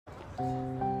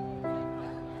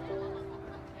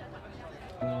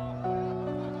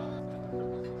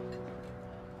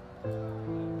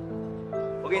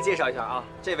我给你介绍一下啊，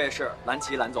这位是蓝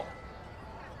旗蓝总。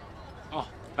哦，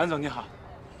蓝总你好。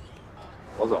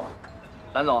侯总，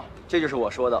蓝总，这就是我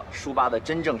说的书吧的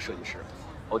真正设计师，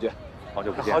侯爵。好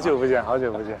久不见。好久不见，好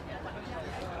久不见。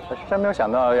真没有想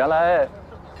到，原来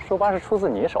书吧是出自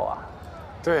你手啊。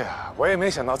对呀，我也没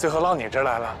想到最后落你这儿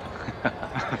来了。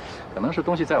可能是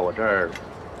东西在我这儿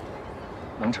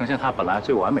能呈现它本来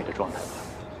最完美的状态吧。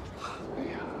哎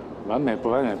呀，完美不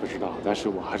完美不知道，但是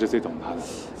我还是最懂他的。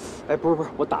哎，不是，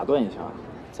我打断一下，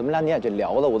咱们俩你俩这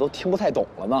聊的我都听不太懂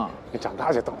了呢。你长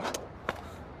大就懂了。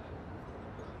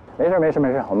没事，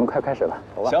我们快开始了，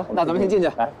走吧。行，那咱们先进去，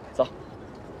来，走。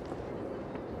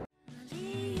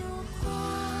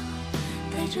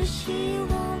带着希望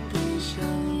奔向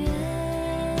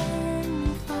远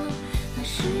方，那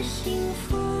是幸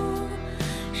福，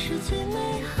是最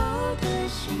美好的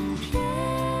信片。